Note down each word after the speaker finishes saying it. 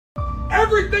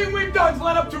Everything we've done's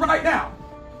led up to right now.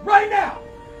 Right now.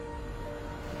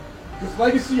 Because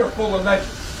legacy are full of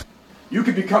legends. You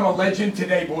can become a legend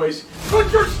today, boys.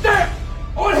 Put your stamp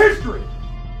on history.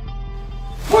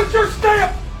 Put your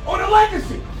stamp on a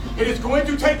legacy. It is going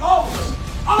to take all of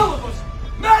us. All of us.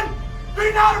 Men,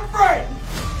 be not afraid.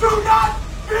 Do not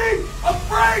be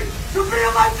afraid to be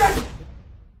a legend.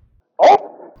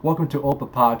 Welcome to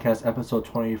OPA Podcast episode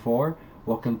 24.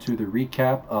 Welcome to the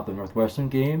recap of the Northwestern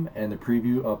game and the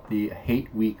preview of the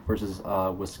Hate Week versus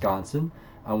Wisconsin.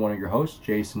 I'm one of your hosts,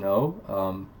 Jason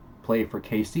O. Play for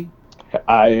Casey.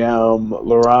 I am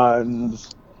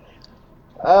Laron's.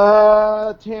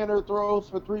 Tanner throws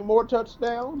for 3 more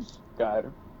touchdowns. Got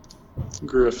her.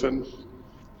 Griffin.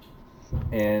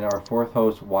 And our fourth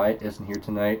host, Wyatt, isn't here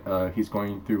tonight. He's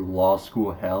going through law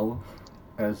school hell,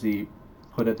 as he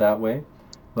put it that way.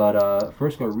 But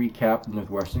first, going to recap the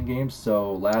Northwestern games.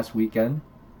 So last weekend,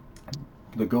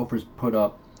 the Gophers put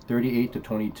up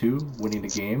 38-22, winning the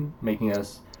game, making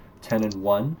us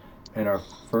 10-1, and our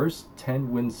first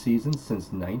 10-win season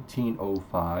since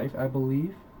 1905, I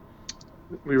believe.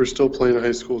 We were still playing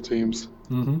high school teams.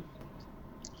 Mm-hmm.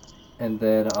 And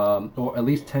then, or at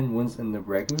least 10 wins in the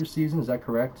regular season. Is that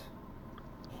correct?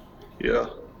 Yeah.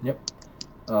 Yep.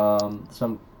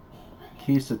 Some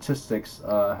key statistics,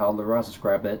 how LaRance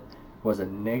described it, was a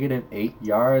negative 8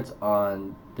 yards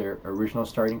on their original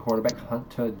starting quarterback,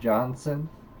 Hunter Johnson.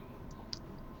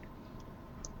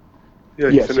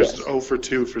 Yeah, he finished 0 for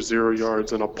 2 for 0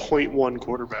 yards and a .1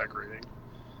 quarterback rating.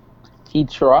 He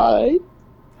tried.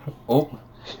 Oh.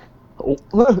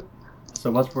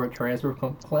 So much for a transfer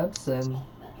from Clemson.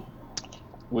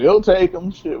 We'll take him,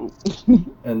 shoot.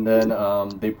 And then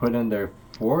they put in their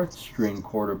fourth-string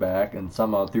quarterback and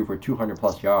somehow threw for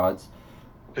 200-plus yards.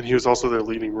 And he was also their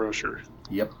leading rusher.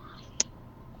 Yep.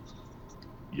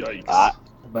 Yikes.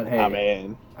 But hey, I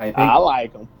mean, I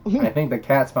like him. I think the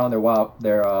Cats found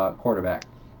their quarterback.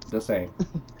 Just saying.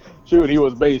 Shoot, he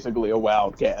was basically a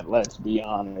wildcat, let's be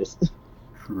honest.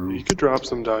 True. He could drop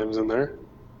some dimes in there.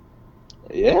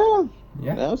 Yeah,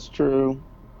 Yeah. that's true.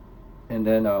 And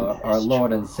then our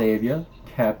Lord and Savior,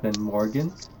 Captain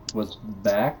Morgan, was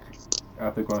back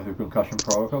after going through concussion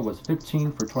protocol, was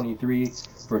 15 for 23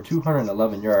 for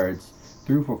 211 yards,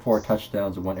 threw for 4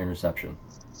 touchdowns and 1 interception.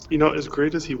 You know, as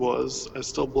great as he was, I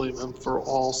still blame him for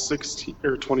all 16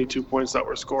 or 22 points that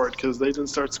were scored because they didn't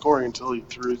start scoring until he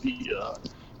threw the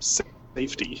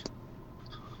safety.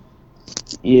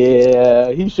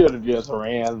 Yeah, he should have just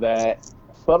ran that.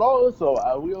 But also,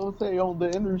 I will say on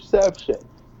the interception,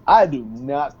 I do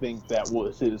not think that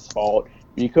was his fault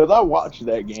because I watched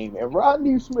that game and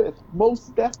Rodney Smith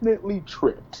most definitely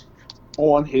tripped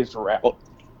on his route.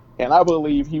 And I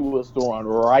believe he was throwing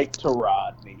right to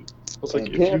Rodney. It's like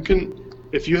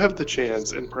if you have the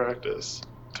chance in practice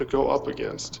to go up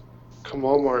against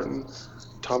Kamal Martin,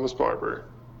 Thomas Barber,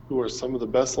 who are some of the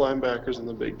best linebackers in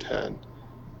the Big Ten,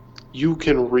 you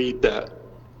can read that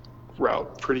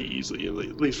route pretty easily, at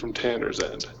least from Tanner's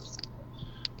end.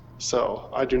 So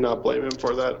I do not blame him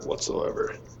for that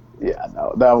whatsoever. Yeah,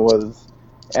 no, that was,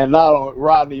 and not only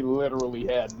Rodney literally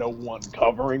had no one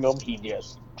covering him, he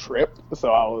just tripped.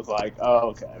 So I was like, oh,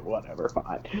 okay, whatever,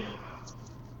 fine.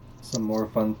 Some more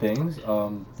fun things.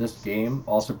 This game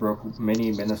also broke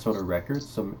many Minnesota records.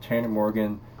 So Tanner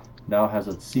Morgan now has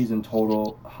a season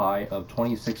total high of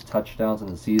 26 touchdowns in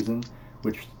the season,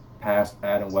 which passed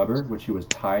Adam Weber, which he was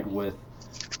tied with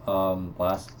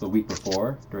the week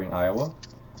before during Iowa.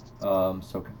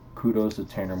 So kudos to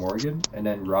Tanner Morgan. And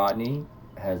then Rodney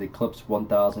has eclipsed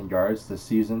 1,000 yards this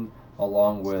season,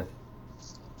 along with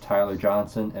Tyler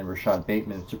Johnson and Rashad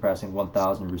Bateman surpassing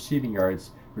 1,000 receiving yards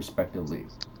respectively.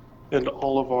 And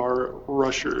all of our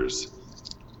rushers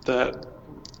that,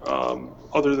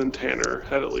 other than Tanner,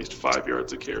 had at least 5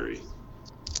 yards of carry.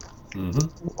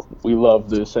 Mm-hmm. We love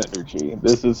this energy.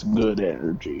 This is good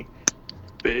energy.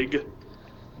 Big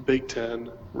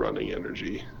Ten running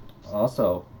energy.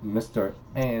 Also, Mr.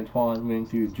 Antoine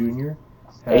Winfield Jr.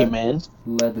 Amen.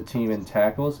 Led the team in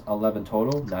tackles, 11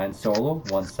 total, 9 solo,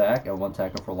 1 sack, and 1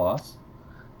 tackle for loss.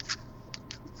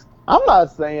 I'm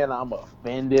not saying I'm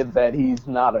offended that he's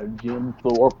not a Jim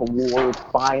Thorpe Award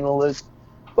finalist,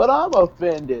 but I'm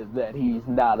offended that he's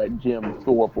not a Jim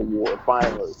Thorpe Award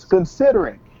finalist,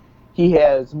 considering he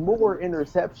has more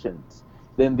interceptions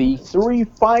than the 3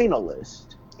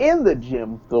 finalists in the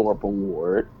Jim Thorpe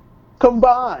Award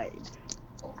combined.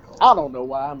 I don't know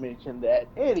why I mentioned that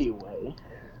anyway.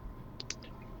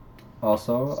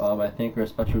 Also, I think our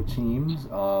special teams,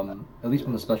 at least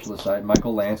from the specialist side,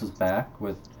 Michael Lance is back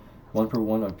with 1 for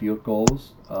 1 on field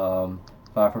goals, 5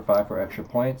 for 5 for extra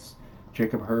points.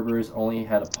 Jacob Herbers only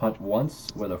had a punt once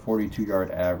with a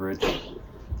 42-yard average.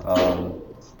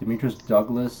 Demetrius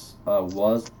Douglas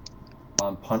was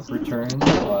on punt returns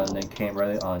and then came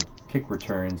right on kick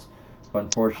returns. But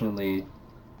unfortunately,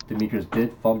 Demetrius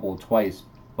did fumble twice,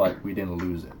 but we didn't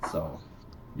lose it. So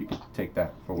you can take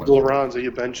that for what it's worth. LeBron's, are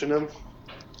you benching him?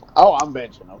 Oh, I'm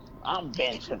benching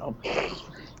him.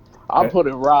 I'm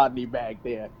putting Rodney back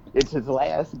there. It's his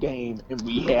last game, and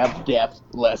we have depth.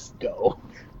 Let's go.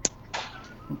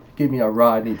 Give me a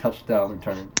Rodney touchdown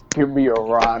return. Give me a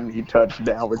Rodney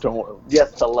touchdown return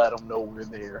just to let them know we're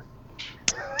there.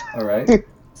 All right.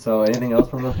 So anything else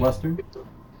from Northwestern?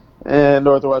 And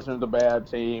Northwestern's a bad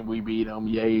team. We beat them.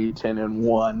 Yay,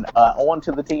 10-1. On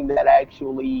to the team that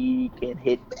actually can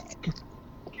hit back.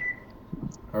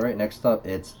 All right. Next up,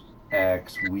 it's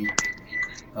X Week.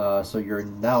 So you're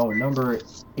now number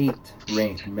 8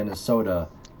 ranked Minnesota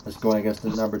is going against the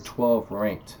number 12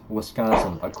 ranked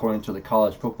Wisconsin, according to the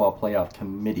College Football Playoff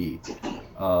Committee.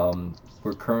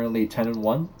 We're currently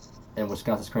 10-1, and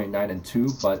Wisconsin's currently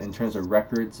 9-2. But in terms of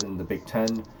records in the Big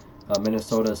Ten,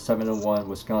 Minnesota is 7-1,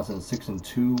 Wisconsin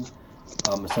 6-2.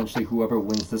 Essentially, whoever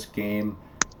wins this game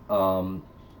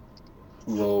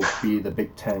will be the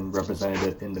Big Ten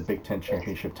representative in the Big Ten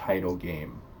championship title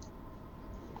game.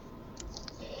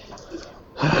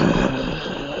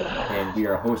 And we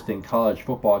are hosting College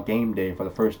Football Game Day for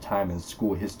the first time in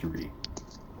school history.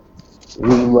 We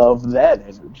love that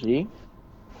energy.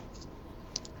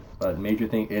 But major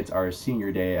thing, it's our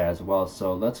senior day as well.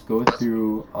 So let's go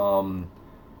through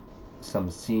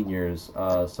some seniors.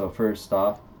 So first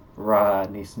off,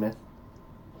 Rodney Smith.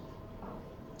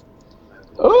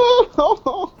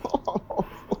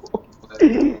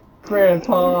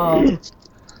 Grandpa.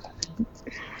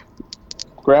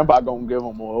 Grandpa gonna give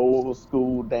him an old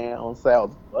school down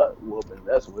south butt whooping.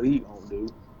 That's what he gonna do.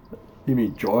 You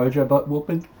mean Georgia butt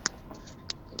whooping?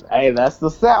 Hey, that's the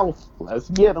South.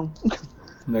 Let's get him.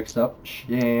 Next up,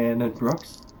 Shannon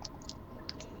Brooks.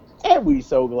 And we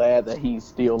so glad that he's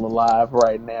still alive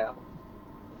right now.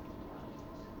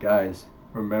 Guys,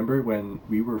 remember when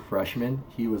we were freshmen,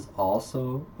 he was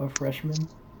also a freshman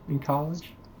in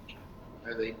college?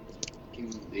 Are they? Can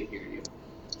they hear you?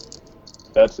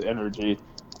 That's energy.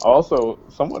 Also,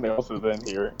 someone else is in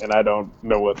here, and I don't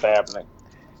know what's happening.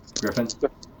 Griffin?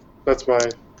 That's my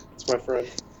friend.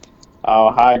 Oh,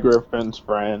 hi, Griffin's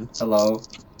friend. Hello.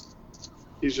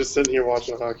 He's just sitting here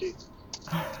watching hockey.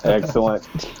 Excellent.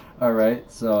 All right,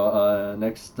 so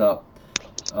next up,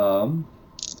 Carter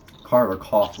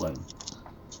Coughlin.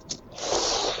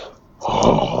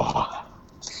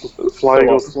 Fly,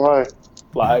 Eagles, fly.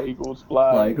 Fly, Eagles,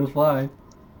 fly. Fly Eagles fly.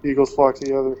 Eagles flock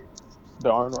together.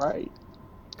 Darn right.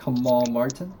 Kamal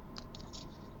Martin.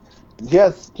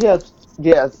 Yes.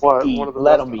 What? Eat. One of the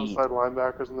Let best him eat. outside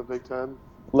linebackers in the Big Ten.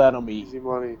 Let him eat. Easy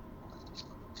money.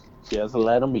 Just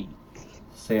let him eat.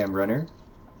 Sam Renner.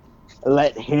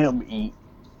 Let him eat.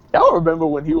 Y'all remember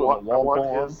when he was a I want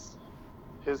walk-on?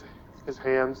 his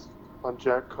hands on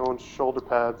Jack Cohn's shoulder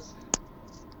pads,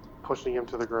 pushing him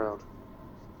to the ground.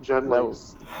 Gently. That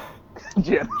was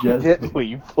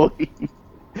gently, please.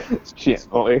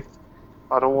 Gently.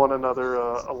 I don't want another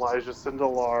Elijah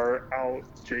Sindelar out,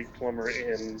 Jake Plummer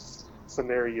in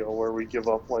scenario where we give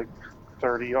up like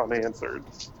 30 unanswered.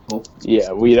 Oh,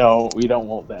 Yeah, we don't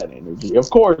want that energy. Of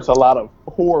course, a lot of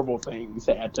horrible things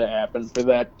had to happen for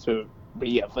that to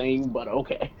be a thing, but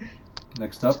okay.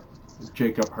 next up,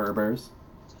 Jacob Herbers.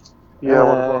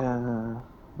 Yeah,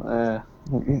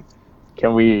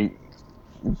 Can we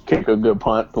kick a good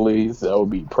punt, please? That would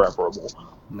be preferable.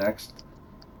 Next,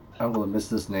 I'm gonna miss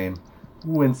this name.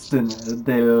 Winston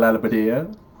De La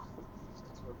Padilla.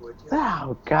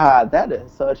 Oh God, that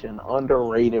is such an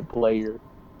underrated player.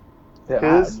 That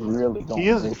I really don't he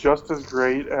is think. just as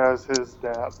great as his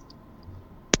dad.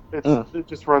 It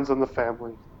just runs in the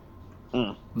family.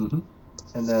 Mm-hmm.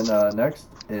 And then next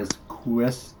is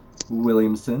Chris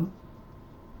Williamson.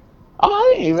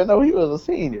 I didn't even know he was a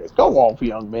senior. Go off,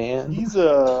 young man. He's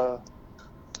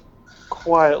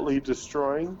quietly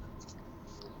destroying.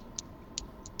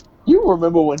 You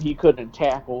remember when he couldn't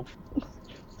tackle?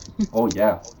 Oh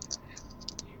yeah.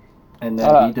 And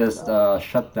then he just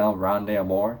shut down Rondé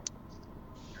Moore.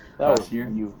 That was last year.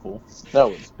 beautiful. That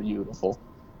was beautiful.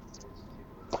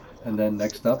 And then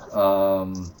next up,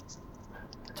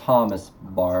 Thomas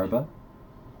Barba.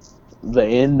 The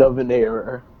end of an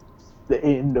era. The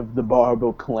end of the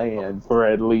Barber clan for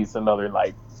at least another,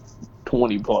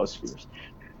 20 plus years.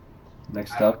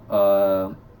 Next up,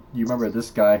 you remember this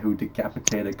guy who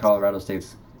decapitated Colorado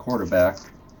State's quarterback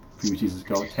a few seasons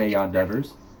ago, Tayon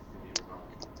Devers.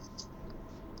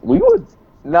 We would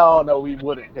No, we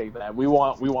wouldn't take that. We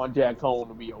want Jack Cohn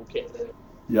to be okay.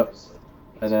 Yep.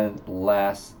 And then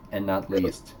last and not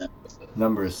least,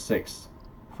 number 6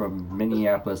 from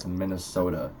Minneapolis,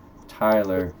 Minnesota,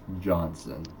 Tyler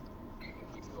Johnson.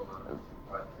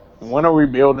 When are we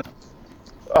building?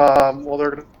 Well,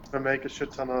 they're going to make a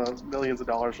shit ton of millions of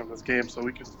dollars from this game, so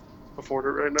we can afford it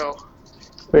right now.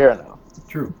 Fair enough.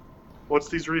 True. What's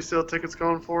these resale tickets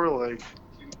going for? Like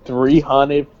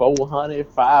 $300, $400,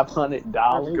 $500.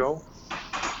 there we go.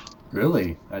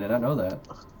 Really? I did not know that.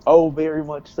 Oh, very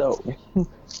much so.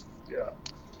 Yeah.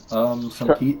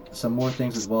 Some more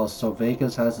things as well. So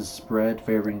Vegas has a spread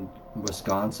favoring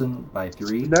Wisconsin by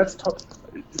 3. That's tough.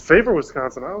 Favor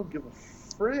Wisconsin. I don't give a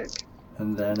frick.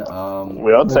 And then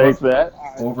We'll take that.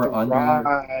 over under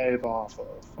Drive off of.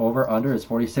 over under is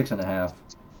 46.5.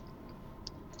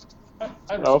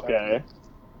 Okay.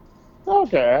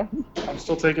 Okay. I'm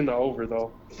still taking the over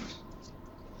though.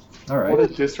 All What a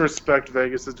right. disrespect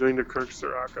Vegas is doing to Kirk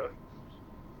Soraka.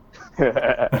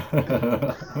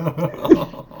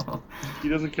 He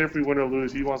doesn't care if we win or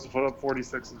lose. He wants to put up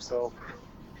 46 himself.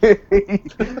 Speaking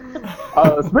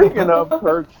of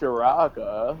Kirk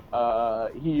Shiraka,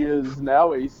 he is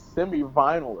now a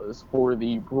semifinalist for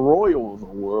the Broyles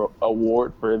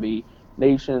Award for the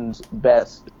nation's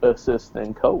best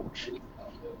assistant coach.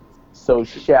 So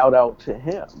shout out to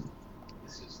him.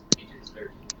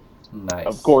 Nice.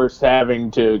 Of course, having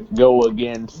to go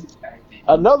against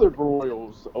another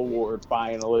Broyles Award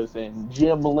finalist and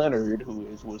Jim Leonard, who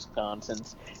is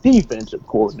Wisconsin's defensive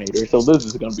coordinator. So this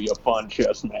is going to be a fun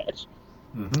chess match.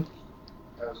 Mm-hmm.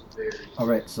 All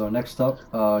right. So next up,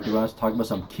 do you want us to talk about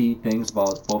some key things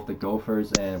about both the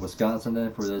Gophers and Wisconsin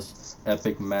then for this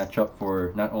epic matchup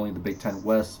for not only the Big Ten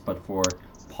West but for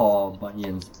Paul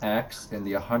Bunyan's axe in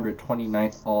the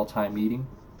 129th all-time meeting?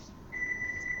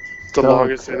 The Okay.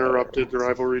 longest interrupted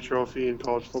rivalry trophy in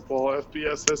college football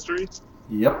FBS history.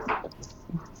 Yep.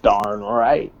 Darn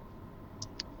right.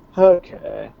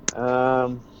 Okay.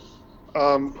 I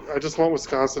just want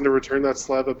Wisconsin to return that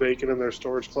slab of bacon in their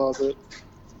storage closet.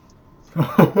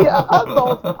 Yeah,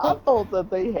 I thought that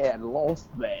they had lost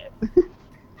that.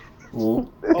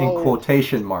 Well, in Oh.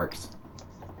 quotation marks.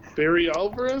 Barry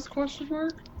Alvarez? Question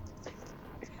mark.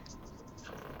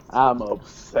 I'm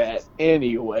upset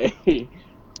anyway.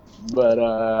 But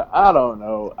I don't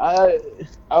know. I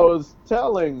was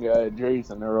telling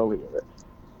Jason earlier.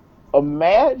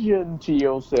 Imagine to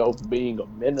yourself being a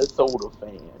Minnesota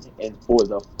fan, and for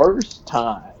the first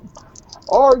time,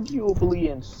 arguably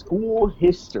in school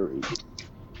history,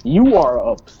 you are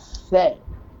upset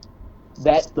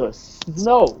that the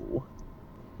snow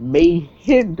may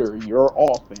hinder your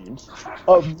offense.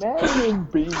 Imagine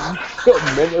being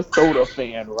a Minnesota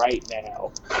fan right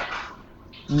now,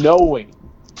 knowing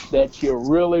that you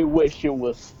really wish it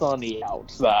was sunny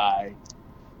outside.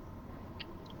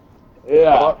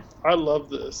 Yeah, I love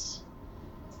this.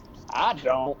 I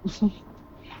don't.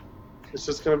 It's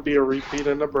just going to be a repeat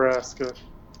in Nebraska.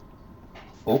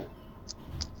 Oh.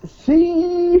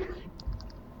 See,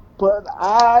 but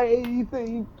I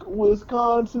think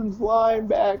Wisconsin's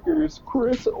linebackers,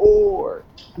 Chris Orr,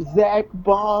 Zach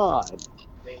Bond,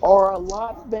 are a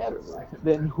lot better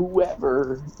than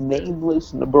whoever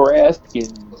nameless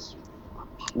Nebraskans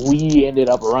we ended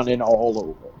up running all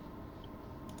over.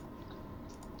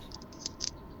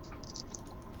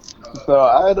 So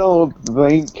I don't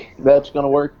think that's going to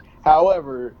work.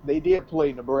 However, they did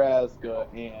play Nebraska,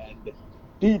 and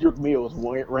Dedrick Mills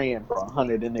ran for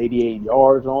 188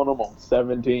 yards on them on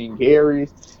 17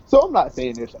 carries. So I'm not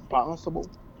saying it's impossible.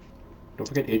 Don't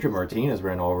forget Adrian Martinez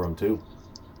ran all over him too.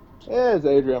 As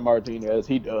Adrian Martinez,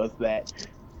 he does that.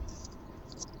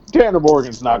 Tanner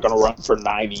Morgan's not going to run for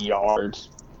 90 yards.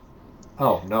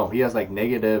 Oh no, he has like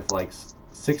negative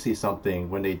 60 something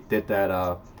when they did that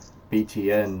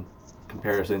BTN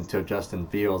comparison to Justin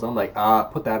Fields. I'm like,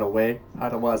 put that away. I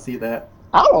don't want to see that.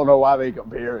 I don't know why they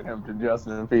compared him to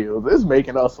Justin Fields. It's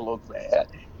making us look bad.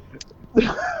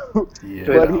 Yeah.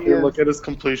 But They he is- look at his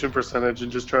completion percentage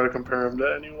and just try to compare him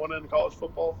to anyone in college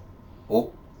football.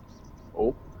 Oh,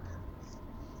 Oh,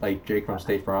 like Jake from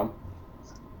State Farm.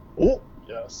 oh.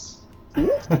 Yes.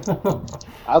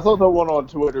 I saw someone on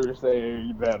Twitter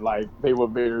saying that they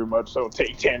would very much so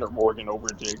take Tanner Morgan over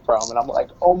Jake Fromm, and I'm like,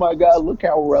 oh my god, look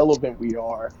how relevant we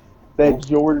are. That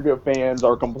Georgia fans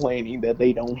are complaining that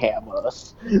they don't have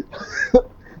us.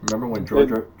 Remember when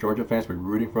Georgia fans were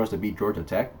rooting for us to beat Georgia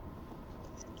Tech?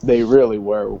 They really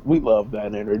were. We love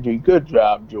that energy. Good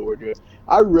job, Georgia.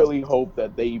 I really hope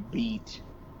that they beat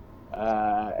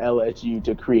LSU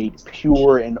to create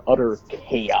pure and utter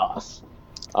chaos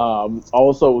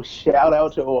Also, shout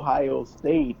out to Ohio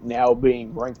State now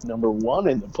being ranked number 1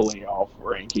 in the playoff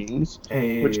rankings.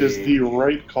 Which is the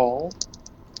right call.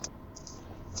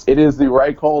 It is the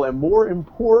right call, and more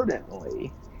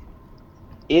importantly,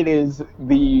 it is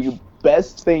the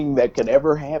best thing that could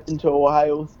ever happen to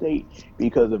Ohio State,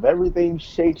 because if everything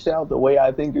shakes out the way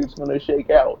I think it's going to shake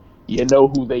out, you know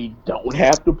who they don't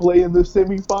have to play in the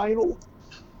semifinal?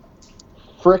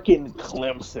 Frickin'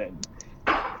 Clemson,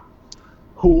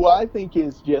 who I think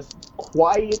is just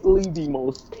quietly the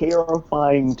most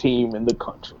terrifying team in the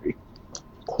country.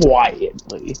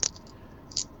 Quietly.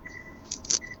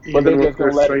 But they Even just with their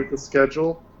gonna let strength of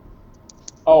schedule.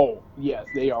 Oh, yes,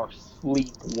 they are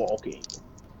sleepwalking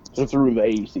through the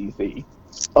ACC.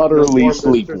 No Utterly more Mr.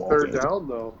 sleepwalking. Third Down,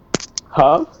 though.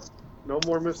 Huh? No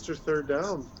more Mr. Third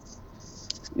Down.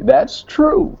 That's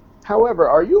true. However,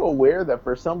 are you aware that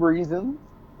for some reason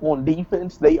on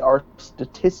defense they are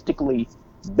statistically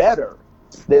better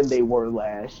than they were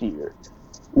last year,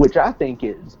 which I think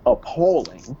is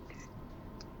appalling.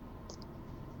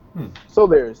 So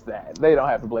there's that. They don't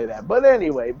have to play that. But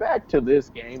anyway, back to this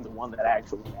game, the one that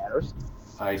actually matters.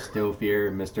 I still fear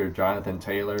Mr. Jonathan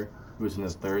Taylor, who's in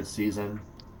his 3rd season,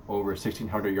 over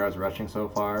 1,600 yards rushing so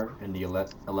far in the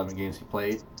 11 games he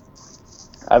played.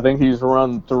 I think he's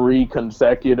run 3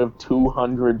 consecutive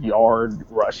 200-yard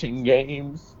rushing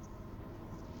games.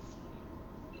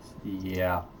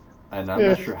 Yeah, and I'm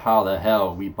not sure how the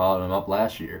hell we bottled him up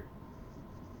last year.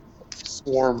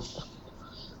 Swarm.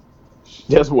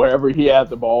 Just wherever he had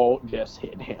the ball, just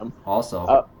hit him.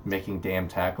 Also, making damn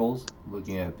tackles,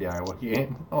 looking at the Iowa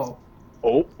game. Oh.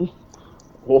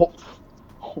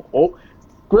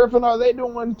 Griffin, are they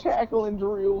doing tackling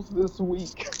drills this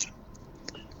week?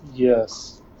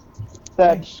 Yes.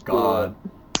 That's God.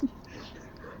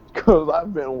 Because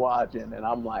I've been watching, and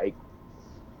I'm like...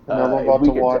 And I'm about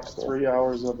to watch 3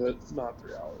 hours of it. Not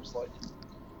 3 hours, like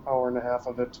hour and a half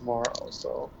of it tomorrow,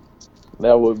 so...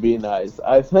 That would be nice.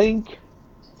 I think...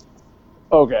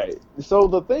 Okay, so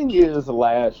the thing is,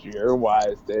 last year, why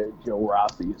I said Joe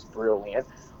Rossi is brilliant,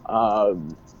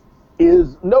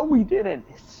 is, no, we didn't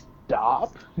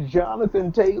stop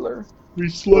Jonathan Taylor. We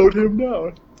slowed him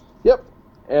down. Yep.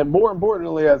 And more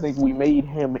importantly, I think we made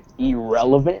him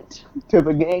irrelevant to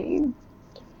the game.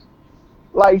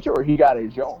 Like, sure, he got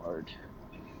his yard,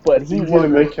 but he You want to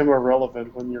make him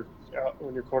irrelevant when your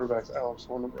quarterback's Alex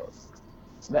Hornibrook.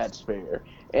 That's fair.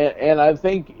 And I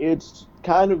think it's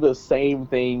kind of the same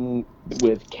thing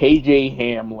with KJ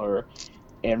Hamler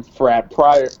and Pat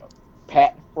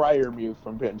Fryermuth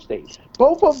from Penn State.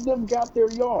 Both of them got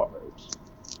their yards,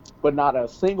 but not a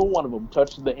single one of them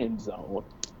touched the end zone,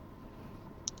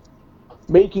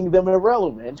 making them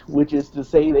irrelevant, which is to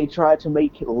say they tried to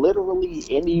make literally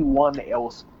anyone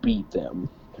else beat them.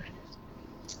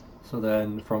 So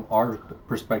then, from our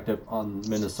perspective on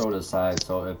Minnesota's side,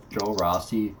 so if Joe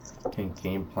Rossi can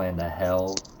game plan the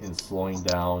hell in slowing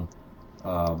down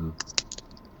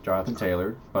Jonathan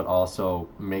Taylor, but also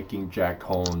making Jack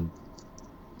Cohn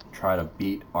try to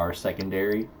beat our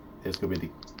secondary, is going to be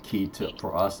the key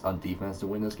for us on defense to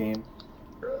win this game.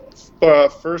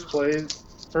 First play,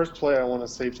 I want a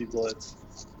safety blitz.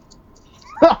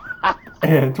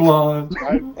 Antoine!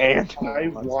 I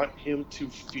want him to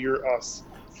fear us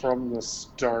from the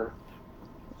start.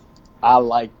 I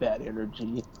like that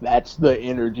energy. That's the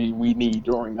energy we need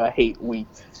during a hate week.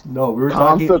 No, we were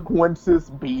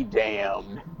Consequences be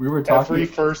damned. We were talking. Every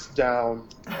first down,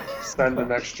 send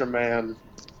an extra man.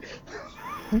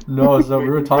 No, so we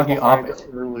were talking off.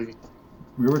 Early.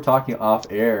 We were talking off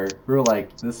air. We were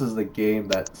like, this is the game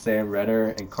that Sam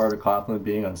Renner and Carter Coughlin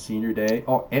being on senior day.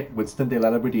 Oh, and Winston De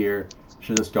La Boudiere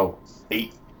should just go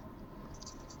 8.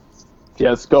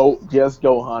 Just go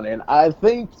hunting. I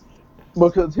think,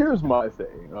 because here's my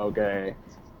thing, okay?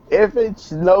 If it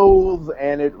snows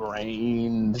and it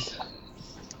rains,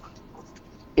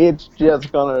 it's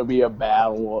just going to be a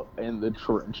battle in the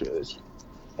trenches.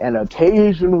 And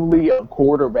occasionally a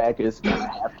quarterback is going to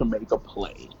have to make a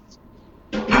play.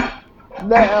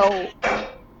 Now,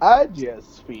 I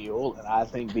just feel, and I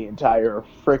think the entire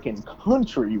freaking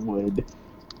country would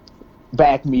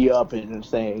back me up in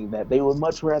saying that they would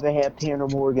much rather have Tanner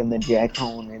Morgan than Jack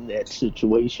Cohn in that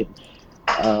situation.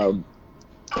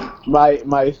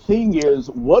 My thing is,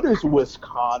 what is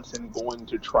Wisconsin going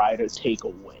to try to take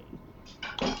away?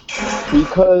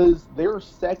 Because their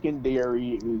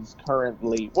secondary is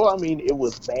currently, well, I mean, it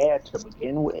was bad to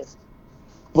begin with,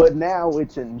 but now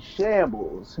it's in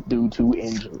shambles due to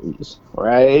injuries,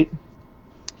 right?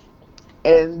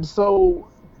 And so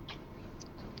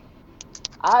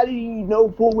I know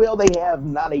full well they have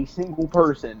not a single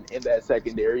person in that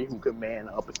secondary who can man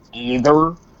up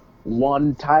either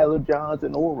one Tyler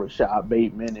Johnson or Rashad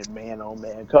Bateman in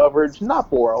man-on-man coverage. Not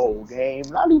for a whole game,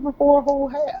 not even for a whole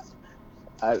half.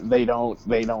 They don't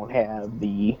have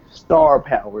the star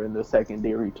power in the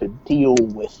secondary to deal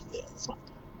with them.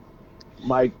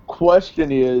 My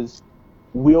question is,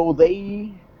 will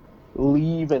they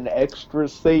leave an extra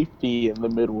safety in the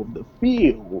middle of the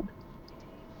field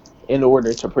in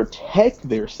order to protect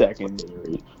their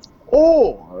secondary,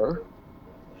 or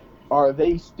are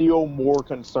they still more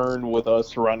concerned with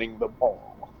us running the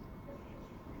ball?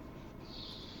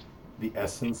 The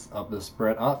essence of the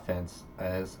spread offense,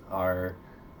 as our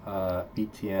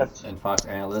BTN and Fox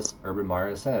analyst Urban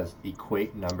Meyer says,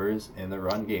 equate numbers in the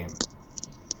run game.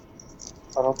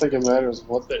 I don't think it matters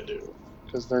what they do,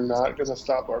 because they're not going to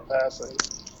stop our passing.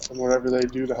 And whatever they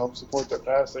do to help support their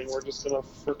passing, we're just going to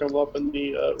frick them up in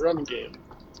the run game.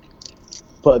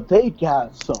 But they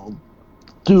got some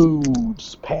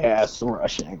dudes pass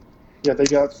rushing. Yeah, they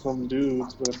got some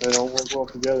dudes, but if they don't work well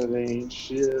together, they ain't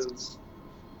shiz.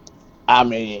 I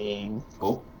mean,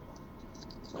 Oh,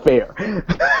 fair.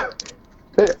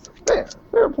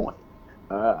 fair point.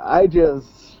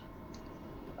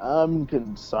 I'm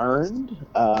concerned.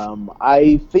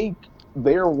 I think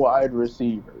their wide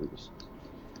receivers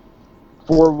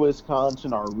for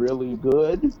Wisconsin are really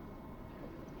good,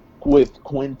 with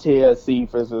Quintez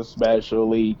Cephas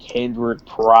especially, Kendrick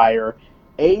Pryor.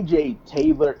 AJ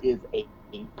Taylor is a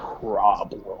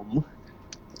problem.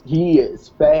 He is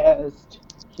fast.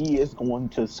 He is going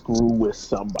to screw with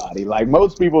somebody. Like,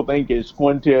 most people think it's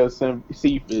Quintez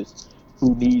Cephas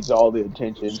who needs all the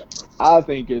attention. I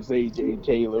think it's AJ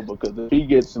Taylor, because if he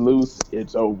gets loose,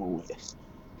 it's over with.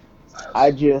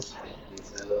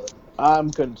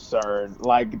 I'm concerned.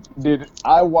 Like, did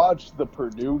I watch the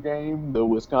Purdue game, the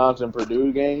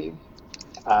Wisconsin-Purdue game,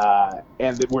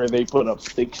 and where they put up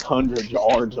 600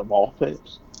 yards of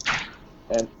offense?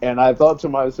 And I thought to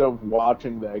myself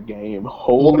watching that game,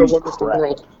 holy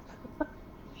crap.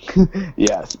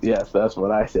 Yes, that's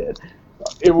what I said.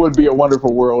 It would be a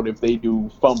wonderful world if they do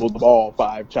fumble the ball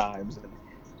 5 times and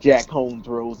Jack Holmes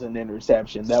throws an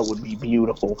interception. That would be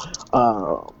beautiful.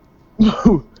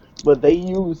 But they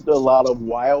used a lot of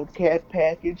Wildcat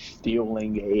package,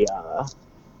 stealing a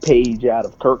page out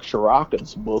of Kirk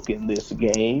Shiraka's book in this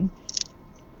game.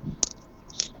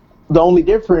 The only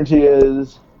difference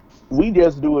is we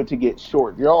just do it to get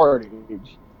short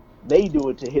yardage. They do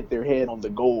it to hit their head on the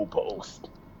goalpost.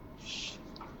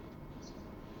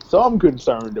 So I'm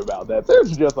concerned about that.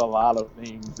 There's just a lot of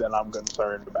things that I'm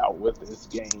concerned about with this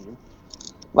game.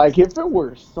 Like, if it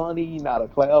were sunny, not a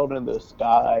cloud in the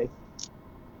sky,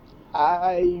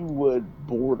 I would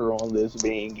border on this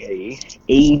being a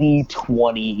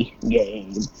 80-20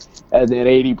 game, and then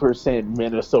 80%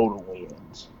 Minnesota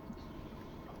wins.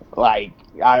 Like,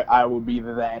 I would be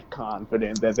that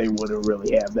confident that they wouldn't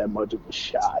really have that much of a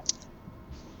shot.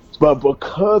 But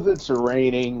because it's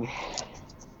raining,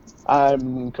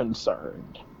 I'm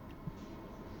concerned.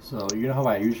 so you know how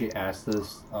I usually ask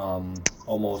this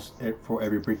almost for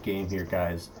every big game here,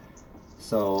 guys.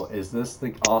 So is this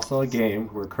also a game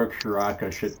where Kirk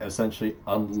Shiraka should essentially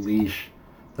unleash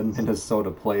the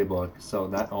Minnesota playbook? So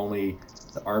not only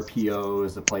the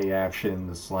RPOs, the play action,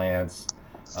 the slants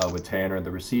with Tanner and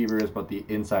the receivers, but the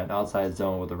inside and outside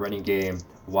zone with the running game,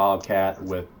 Wildcat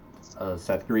with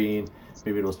Seth Green,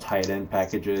 maybe those tight end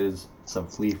packages, some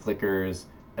flea flickers,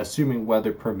 assuming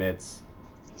weather permits,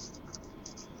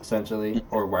 essentially,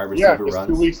 or wide receiver because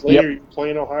runs. 2 weeks later, you're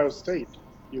playing Ohio State.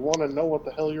 You want to know what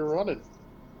the hell you're running.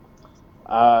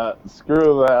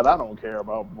 Screw that. I don't care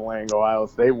about playing Ohio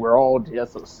State. We're all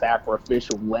just a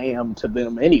sacrificial lamb to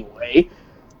them anyway.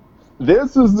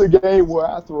 This is the game where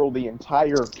I throw the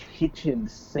entire kitchen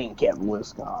sink at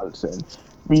Wisconsin.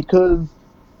 Because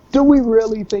do we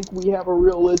really think we have a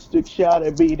realistic shot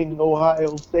at beating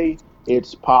Ohio State?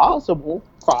 It's possible.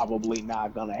 Probably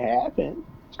not going to happen.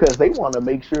 Because they want to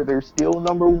make sure they're still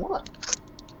number one.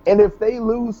 And if they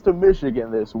lose to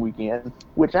Michigan this weekend,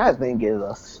 which I think is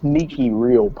a sneaky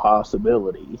real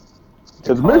possibility,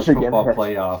 because Michigan football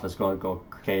playoff is going to go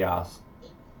chaos.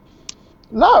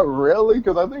 Not really,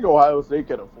 because I think Ohio State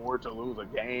can afford to lose a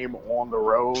game on the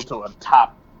road to a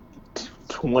top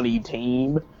 20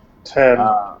 team. 10.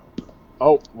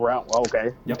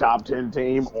 Okay. Yep. Top 10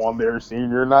 team on their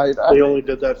senior night. They only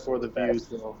did that for the views,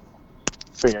 though.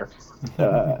 Fair.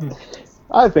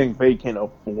 I think they can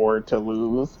afford to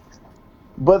lose.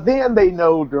 But then they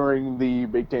know during the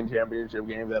Big Ten championship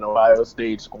game that Ohio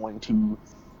State's going to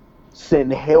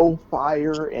send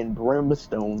hellfire and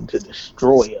brimstone to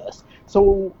destroy us.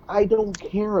 So I don't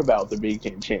care about the Big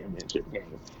Ten championship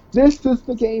game. This is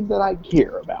the game that I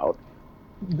care about.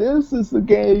 This is the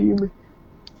game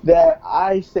that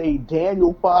I say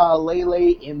Daniel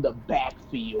Faalele in the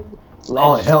backfield.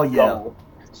 Let's hell yeah. go.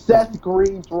 Seth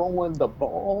Green throwing the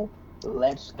ball.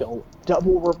 Let's go.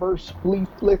 Double reverse flea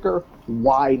flicker.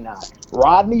 Why not?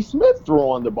 Rodney Smith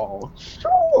throwing the ball.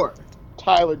 Sure.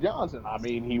 Tyler Johnson. I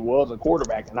mean, he was a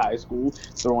quarterback in high school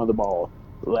throwing the ball.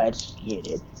 Let's get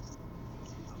it.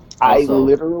 I Also-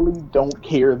 literally don't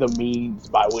care the means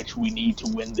by which we need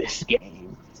to win this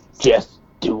game. Just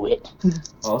do it.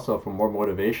 Also, for more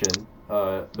motivation,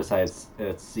 besides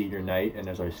it's senior night and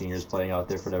there's our seniors playing out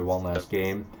there for their one last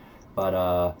game,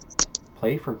 but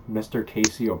play for Mr.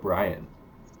 Casey O'Brien.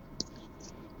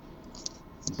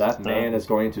 That man is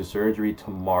going to surgery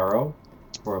tomorrow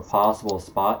for a possible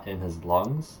spot in his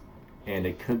lungs, and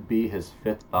it could be his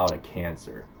 5th bout of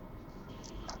cancer.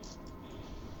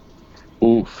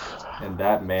 Oof. And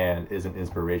that man is an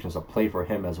inspiration, so play for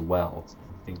him as well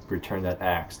and return that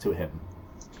axe to him.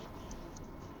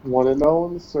 1-0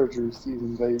 in the surgery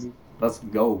season, baby. Let's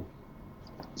go.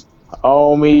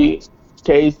 Homie,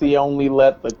 Casey only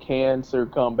let the cancer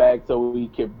come back so he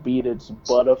could beat its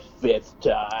butt a 5th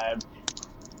time.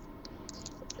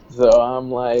 So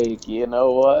I'm like, you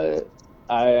know what?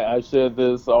 I said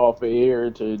this off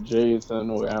air to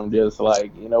Jason where I'm just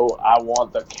like, you know, I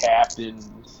want the captains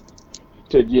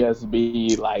to just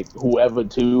be like whoever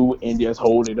two and just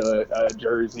holding a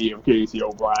jersey of Casey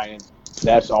O'Brien.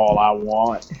 That's all I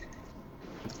want.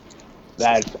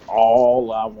 That's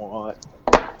all I want.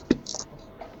 All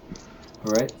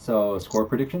right, so score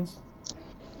predictions?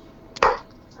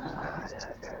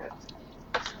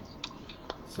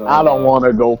 So, I don't want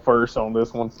to go first on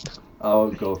this one.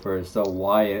 I'll go first. So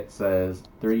Wyatt says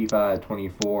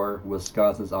 35-24,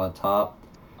 Wisconsin's on top.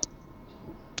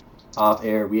 Off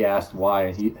air, we asked why,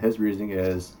 and his reasoning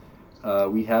is,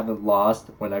 we haven't lost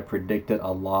when I predicted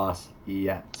a loss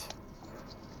yet.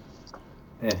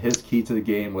 And his key to the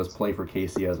game was play for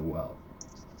Casey as well.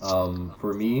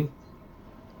 For me,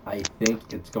 I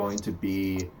think it's going to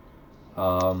be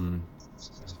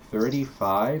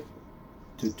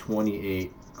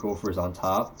 35-28. Gophers on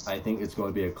top. I think it's going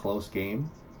to be a close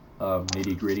game,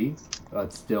 nitty gritty.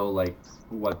 It's still like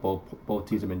what both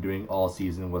teams have been doing all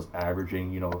season was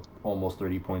averaging, almost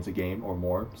 30 points a game or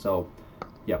more. So,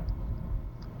 yep.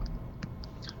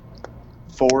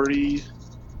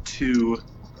 42.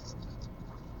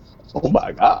 Oh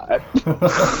my God.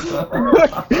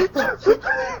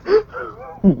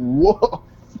 Whoa.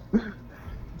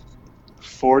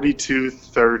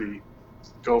 42-30.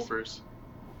 Gophers.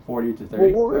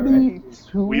 40-30.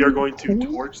 42. We are going to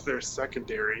torch their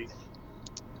secondary.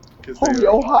 Homie,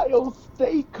 Ohio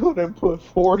State couldn't put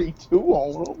 42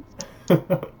 on them.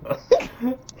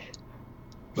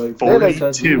 But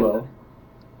 42.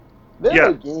 Then Yeah.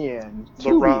 again, to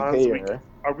LeBron's be week. fair,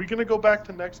 Are we going to go back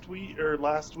to next week or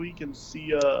last week and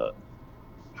see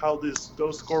how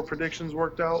those score predictions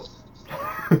worked out?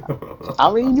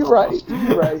 I mean, you're right.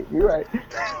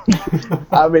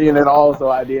 I mean, and also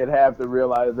I did have the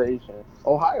realization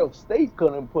Ohio State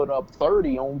couldn't put up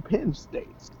 30 on Penn State.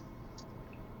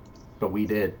 But we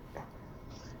did.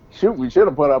 Shoot, we should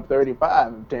have put up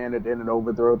 35 if Tanner didn't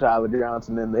overthrow Tyler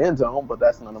Johnson in the end zone, but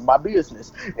that's none of my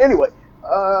business. Anyway,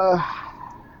 Oh.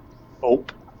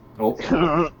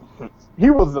 he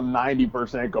was a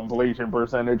 90% completion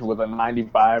percentage with a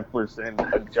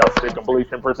 95% adjusted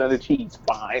completion percentage. He's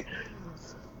fine.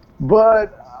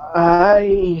 But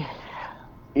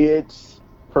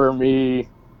for me,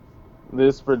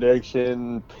 this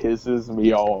prediction pisses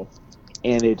me off.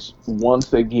 And it's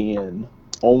once again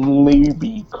only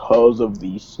because of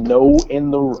the snow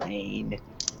and the rain.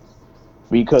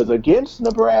 Because against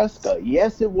Nebraska,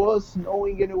 yes, it was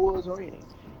snowing and it was raining.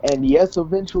 And yes,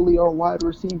 eventually our wide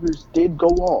receivers did go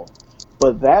off.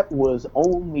 But that was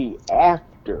only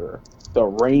after the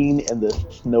rain and the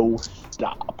snow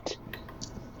stopped.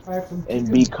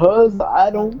 And because I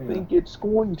don't think it's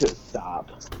going to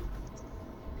stop,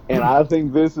 and I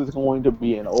think this is going to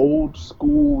be an old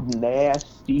school,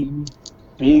 nasty,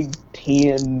 Big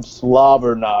Ten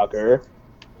slobber knocker,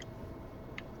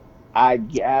 I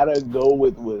gotta go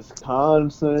with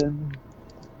Wisconsin.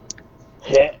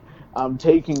 I'm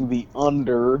taking the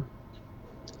under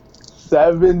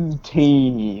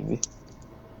 17.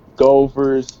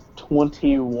 Gophers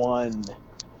 21.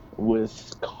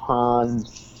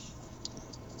 Wisconsin.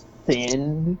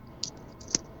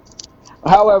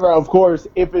 However, of course,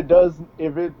 if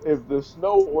the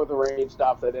snow or the rain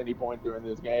stops at any point during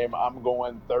this game, I'm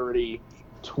going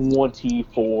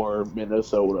 30-24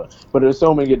 Minnesota. But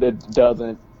assuming it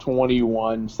doesn't,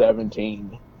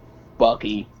 21-17.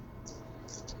 Bucky.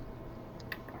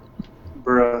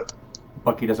 Bruh,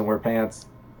 Bucky doesn't wear pants.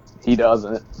 He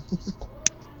doesn't.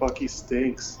 Bucky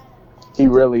stinks. He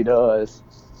really does.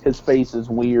 His face is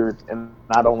weird, and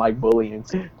I don't like bullying.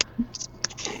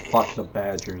 Fuck the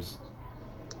Badgers.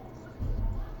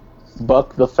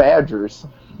 Buck the Fadgers.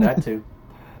 That too.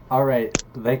 All right.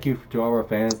 Thank you to all our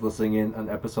fans listening in on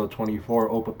episode 24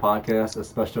 Opa Podcast, a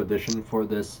special edition for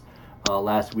this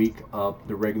last week of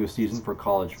the regular season for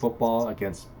college football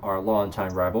against our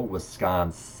longtime rival,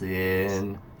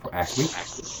 Wisconsin, for Act Week.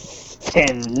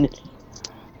 10.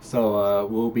 So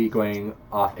we'll be going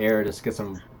off air to get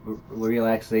some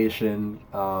relaxation,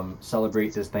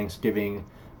 celebrate this Thanksgiving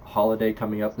holiday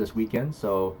coming up this weekend.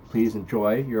 So please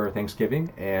enjoy your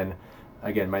Thanksgiving. And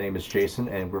again, my name is Jason,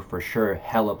 and we're for sure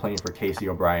hella playing for Casey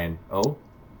O'Brien. Oh?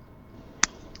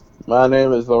 My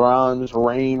name is Laurence.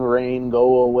 Rain,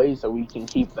 go away so we can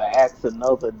keep the axe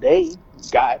another day.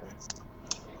 Got it.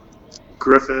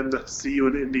 Griffin, see you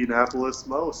in Indianapolis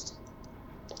most.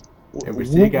 And we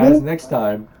see you guys next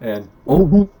time. And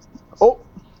oh. Oh.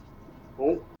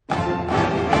 Oh.